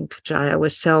don't think Jaya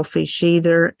was selfish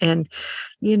either. And,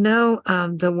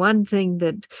 the one thing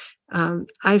that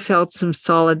I felt some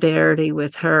solidarity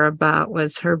with her about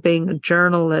was her being a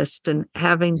journalist and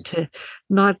having to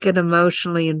not get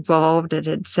emotionally involved, it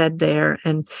had said there.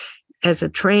 And as a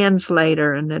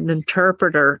translator and an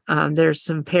interpreter, there's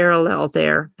some parallel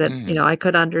there that, I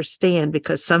could understand,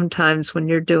 because sometimes when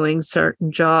you're doing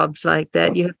certain jobs like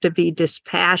that, you have to be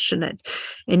dispassionate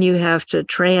and you have to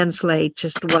translate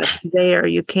just what's there.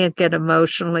 You can't get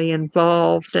emotionally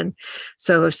involved. And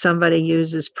so if somebody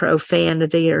uses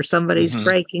profanity or somebody's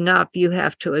breaking up, you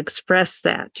have to express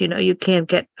that. You can't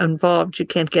get involved. You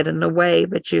can't get in the way,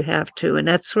 but you have to. And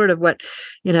that's sort of what,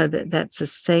 that's the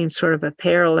same sort of a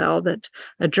parallel that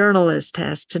a journalist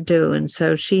has to do. And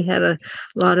so she had a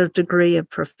lot of degree of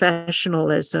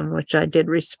professionalism, which I did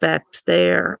respect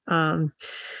there.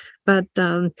 But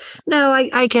no,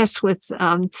 I guess with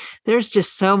there's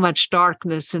just so much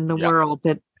darkness in the world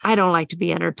that I don't like to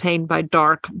be entertained by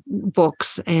dark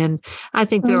books, and I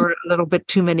think there were a little bit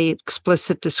too many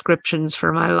explicit descriptions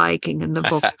for my liking in the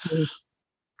book.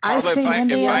 I think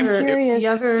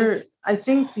I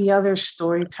think the other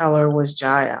storyteller was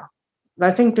Jaya.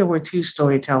 I think there were two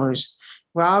storytellers.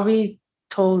 Ravi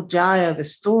told Jaya the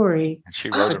story,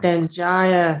 but then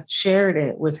Jaya shared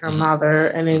it with her mother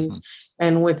and then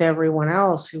and with everyone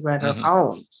else who read her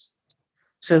poems.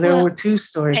 So there were two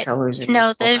storytellers.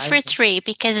 No, there were three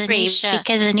because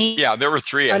Anisha. Yeah, there were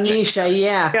three. Anisha,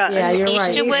 yeah, you're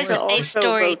right. Anisha was a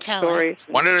storyteller.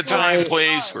 One at a time,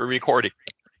 please. We're recording.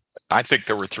 I think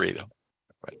there were three, though.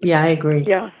 Yeah, I agree.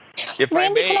 Yeah. If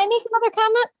Randy, can I make another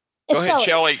comment? Go ahead,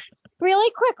 Shelley.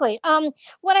 Really quickly.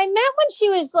 What I meant when she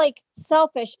was like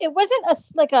selfish, it wasn't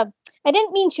I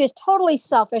didn't mean she was totally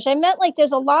selfish. I meant like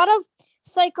there's a lot of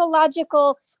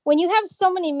psychological, when you have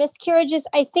so many miscarriages,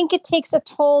 I think it takes a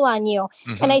toll on you.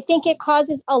 And I think it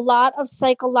causes a lot of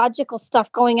psychological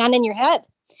stuff going on in your head.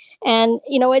 And,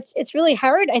 it's really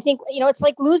hard. I think, it's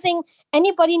like losing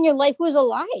anybody in your life who's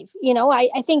alive.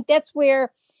 I think that's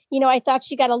where, I thought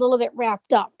she got a little bit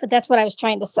wrapped up, but that's what I was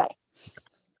trying to say.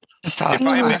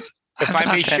 If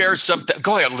I may share something,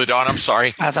 go ahead, LaDon. I'm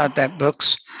sorry. I thought that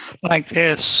books like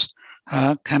this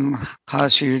can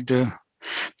cause you to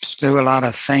do a lot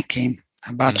of thinking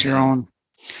about your own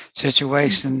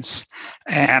situations.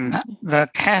 And the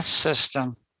caste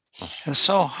system is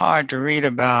so hard to read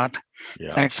about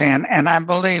back then. And I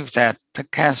believe that the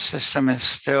caste system is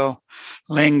still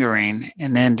lingering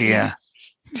in India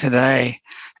today.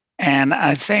 And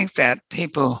I think that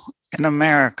people in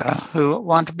America who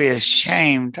want to be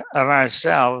ashamed of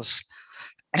ourselves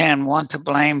and want to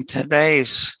blame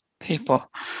today's people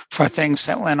for things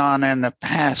that went on in the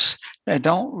past, they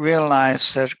don't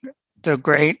realize that the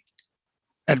great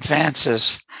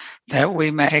advances that we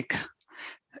make,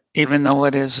 even though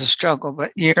it is a struggle,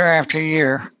 but year after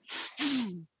year,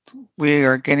 we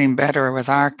are getting better with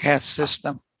our caste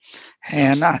system.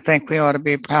 And I think we ought to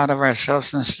be proud of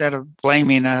ourselves instead of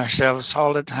blaming ourselves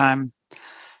all the time.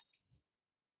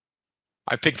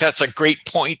 I think that's a great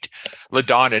point,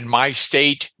 LaDon. In my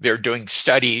state, they're doing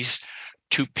studies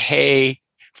to pay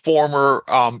former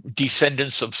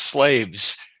descendants of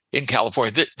slaves in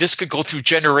California. This could go through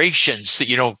generations,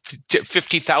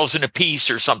 $50,000 a piece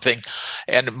or something.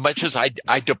 And much as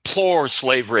I deplore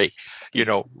slavery,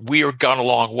 we are gone a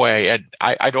long way, and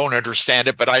I don't understand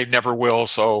it, but I never will.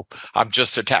 So I'm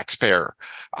just a taxpayer.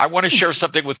 I want to share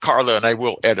something with Carla, and I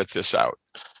will edit this out.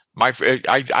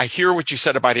 I hear what you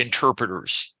said about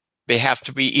interpreters. They have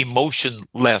to be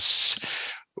emotionless.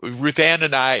 Ruth Ann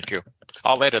and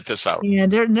I'll edit this out. Yeah,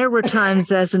 there were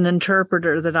times as an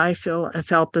interpreter that I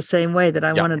felt the same way, that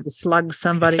I wanted to slug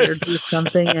somebody or do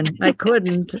something, and I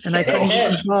couldn't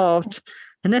get involved.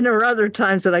 And then there were other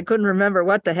times that I couldn't remember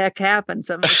what the heck happened.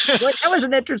 So that was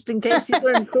an interesting case. You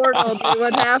were in court all day.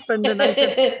 What happened? And I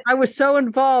said, I was so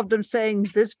involved in saying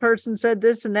this person said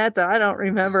this and that I don't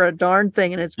remember a darn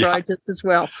thing. And it's probably just as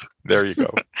well. There you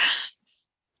go.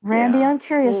 Randy, I'm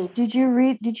curious. Did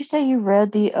you say you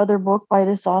read the other book by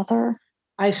this author?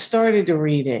 I started to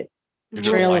read it,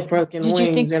 Trail of Broken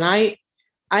Wings, and I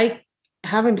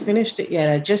haven't finished it yet.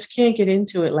 I just can't get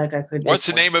into it like I could. What's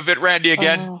the name of it, Randy,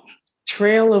 again?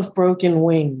 Trail of Broken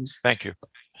Wings. Thank you.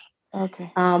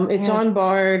 Okay. It's on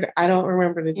Bard. I don't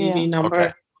remember the DB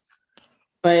number,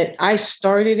 but I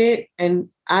started it, and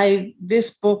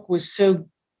this book was so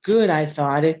good. I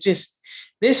thought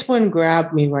this one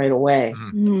grabbed me right away.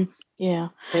 Mm-hmm. Yeah,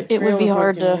 it would be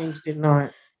hard to. Wings did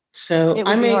not. So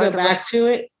I may go back to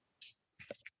it.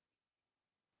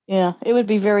 Yeah, it would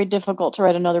be very difficult to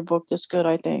write another book this good,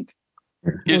 I think.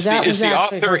 Is the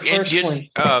author Indian?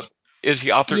 Is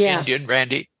the author Indian,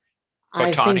 Randy?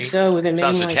 Fatani? I think so. With a name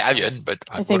sounds like Italian, but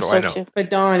I what think do so I know? Too.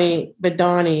 Badani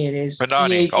it is.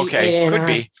 Badani, okay, could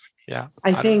be. Yeah,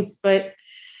 I think, but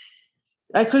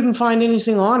I couldn't find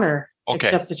anything on her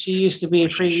except that she used to be an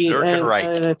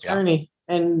attorney.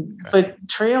 But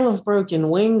Trail of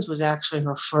Broken Wings was actually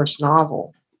her first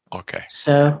novel. Okay.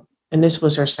 So, and this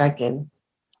was her second.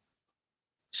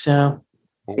 So,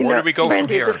 where do we go from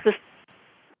here?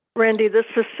 Randy, this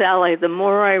is Sally. The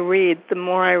more I read, the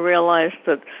more I realize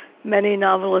that many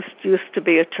novelists used to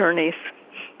be attorneys.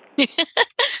 Very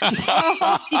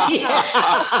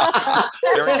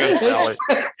good, Sally.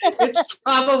 It's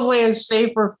probably a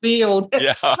safer field.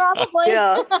 Yeah. Probably.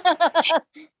 Yeah.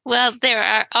 Well, there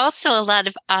are also a lot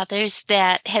of authors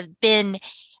that have been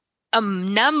a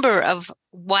number of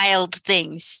wild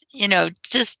things,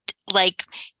 just like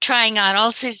trying on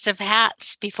all sorts of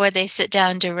hats before they sit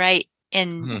down to write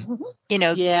and,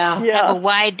 have a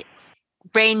wide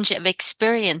range of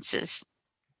experiences.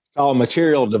 called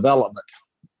material development.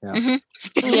 Yeah.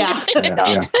 Mm-hmm.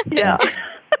 Yeah. Yeah.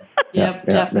 Yep,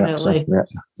 definitely.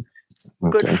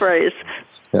 Good Okay. phrase.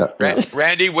 Yeah.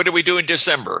 Randy, what do we do in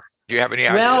December? Do you have any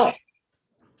Well, ideas?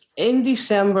 in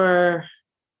December,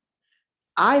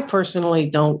 I personally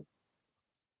don't.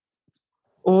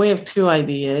 Well, we have two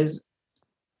ideas.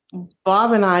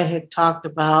 Bob and I had talked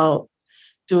about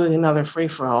doing another free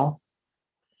for all.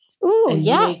 Ooh, and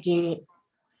yeah. making.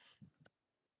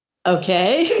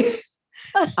 Okay.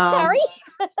 Sorry.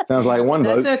 Sounds like one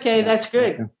vote. That's okay. That's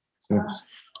good.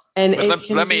 And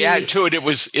Let me add to it.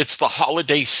 It's the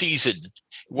holiday season.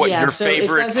 What Yeah, your so it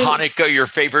favorite doesn't- Hanukkah, your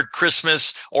favorite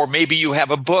Christmas, or maybe you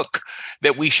have a book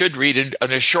that we should read in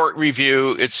a short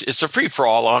review. It's a free for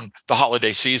all on the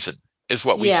holiday season, is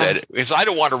what we Yeah. said. Because I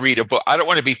don't want to read a book. I don't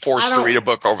want to be forced to don't- read a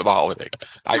book over the holiday.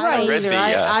 I Right. read the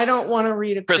I don't want to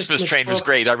read a Christmas Train was book.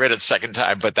 great. I read it second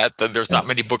time, but there's not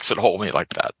many books that hold me like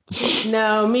that.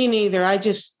 No, me neither.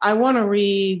 I want to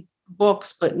read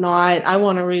books, but not. I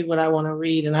want to read what I want to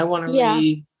read, and I want to Yeah.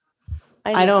 read.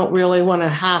 I don't really want to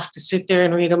have to sit there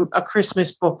and read a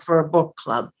Christmas book for a book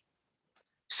club.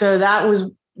 So that was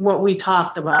what we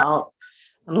talked about.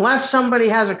 Unless somebody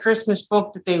has a Christmas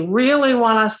book that they really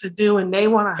want us to do and they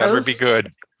want to That would host, be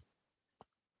good.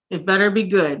 it better be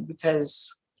good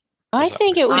because I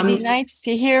think it would be I'm- nice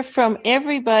to hear from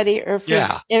everybody or from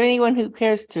Yeah. anyone who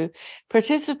cares to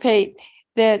participate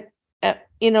that,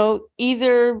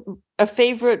 either a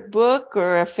favorite book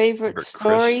or a favorite Favorite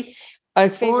story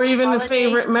or, or even a holiday.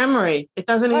 favorite memory. It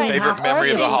doesn't Right. even Favorite have to memory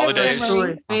be of the a holidays.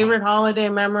 story. Favorite holiday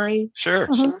memory. Sure.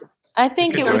 I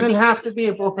think It it It would doesn't be have to be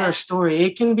a book or a story.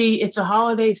 It can be, it's a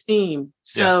holiday theme.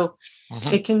 So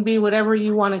Mhm. it can be whatever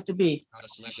you want it to be.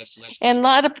 And a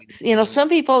lot of, some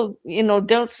people,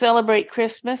 don't celebrate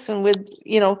Christmas and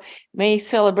may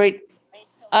celebrate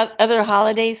other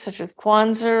holidays such as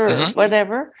Kwanzaa or Mhm.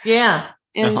 whatever. Yeah,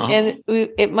 And Uh-huh.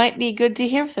 it might be good to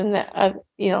hear from that,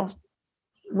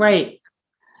 right.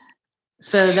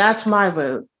 So that's my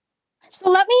vote. So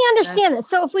let me understand this.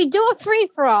 So if we do a free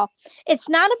for all, it's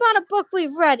not about a book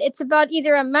we've read. It's about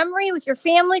either a memory with your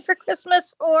family for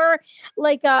Christmas or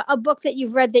like a book that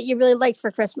you've read that you really liked for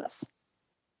Christmas.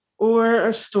 Or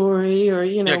a story or,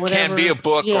 It whatever. can be a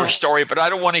book Yeah. or a story, but I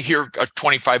don't want to hear a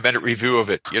 25-minute review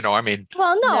of it. I mean,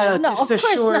 Well, no, just of a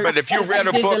course short- not. but if you read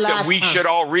a Did the book that last we time. should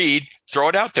all read, throw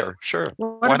it out there. Sure.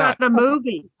 What Why about not? a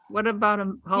movie? What about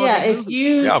a holiday Yeah, if movie?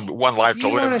 you Yeah, One Life if to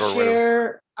you want Live to or whatever.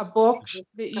 share a book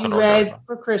that you don't know. read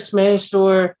for Christmas,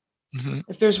 or Mhm.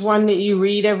 if there's one that you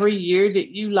read every year that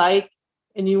you like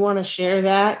and you want to share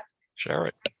that, Share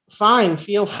it. fine,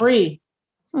 feel free.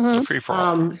 It's Mhm. a free for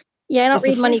all. Yeah, I don't It's a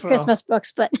read many free-for-all. Christmas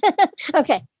books, but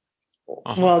okay.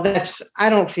 Uh-huh. Well, I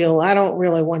don't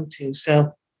really want to.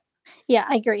 So Yeah,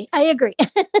 I agree.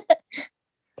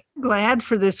 Glad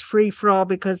for this free for all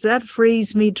because that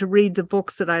frees me to read the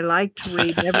books that I like to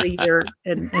read every year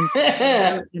and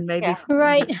maybe Yeah.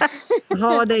 Right. the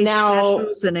holiday Now-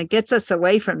 specials, and it gets us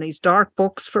away from these dark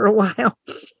books for a while.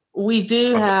 we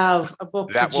do have a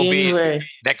book That for will be January.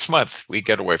 next month. We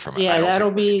get away from it. I Yeah, don't that'll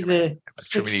think be we're the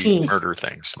too many 16th. murder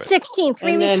things. But 16,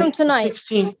 3 weeks from tonight.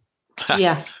 16th.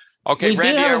 Yeah. okay, We do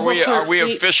Randy, have a are we book for- are we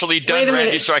we- officially wait done, a Randy?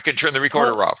 minute. So I can turn the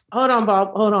recorder Hold- off. Hold on,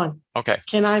 Bob. Hold on. Okay,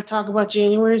 Can I talk about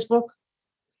January's book?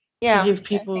 Yeah. To give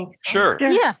people sure.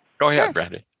 Yeah. Go ahead, Sure.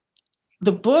 Randy.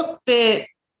 the book that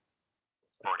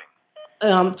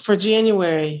for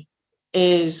January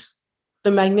is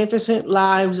The Magnificent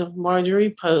Lives of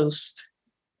Marjorie Post,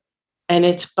 and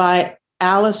it's by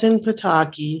Allison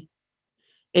Pataki.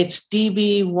 It's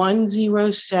DB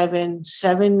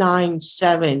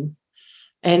 107797,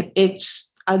 and it's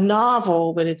a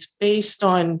novel, but it's based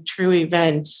on true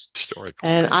events. Story.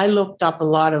 And I looked up a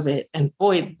lot of it, and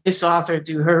boy, this author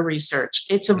do her research.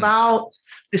 It's about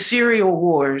the cereal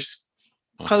wars,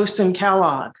 Post and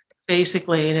Kellogg,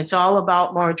 basically, and it's all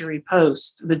about Marjorie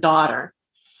Post, the daughter.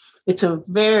 It's a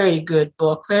very good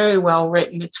book, very well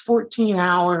written. It's 14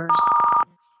 hours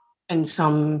and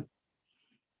some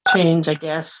change, I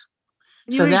guess.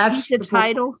 Can So you that's repeat the the book.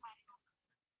 title?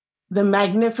 The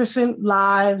Magnificent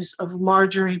Lives of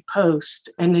Marjorie Post,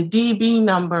 and the DB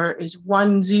number is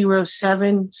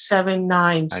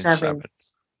 107797.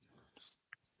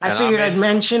 I And figured I'm I'd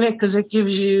mention it because it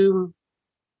gives you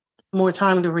more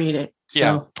time to read it. So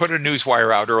Yeah, put a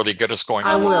newswire out early. Get us going. I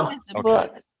How on. will. long is the Okay.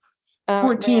 book?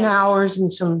 14 Randy? hours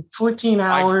and some 14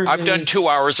 hours. I've done and 2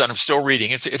 hours and I'm still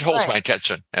reading. It holds Right. my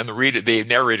attention, and the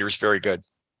narrator is very good.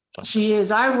 She is.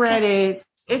 I read it.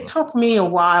 It took me a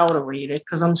while to read it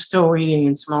because I'm still reading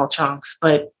in small chunks,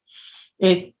 but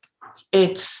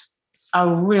it's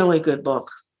a really good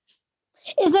book.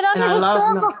 Is it And under I love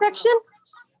historical fiction?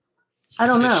 I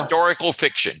don't know. Historical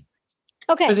fiction.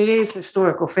 Okay. But it is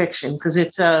historical fiction because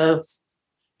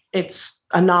it's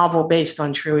a novel based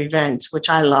on true events, which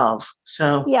I love.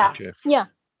 So Yeah. Gotcha. Yeah.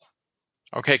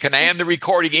 Okay, can I end the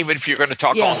recording even if you're going to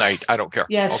talk all Yes. night? I don't care.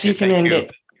 yes, Okay, you can thank end you.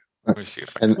 it. Let me see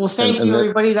if I And, Well, thank and you, that-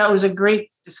 everybody. That was a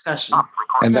great discussion.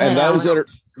 and Go ahead, those Alan.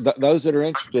 those that are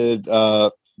interested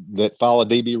that follow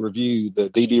DB Review, the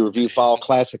DB Review Fall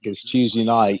Classic is Tuesday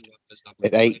night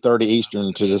at 8:30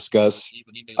 Eastern to discuss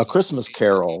A Christmas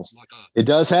Carol. It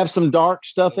does have some dark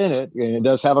stuff in it, and it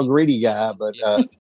does have a greedy guy, but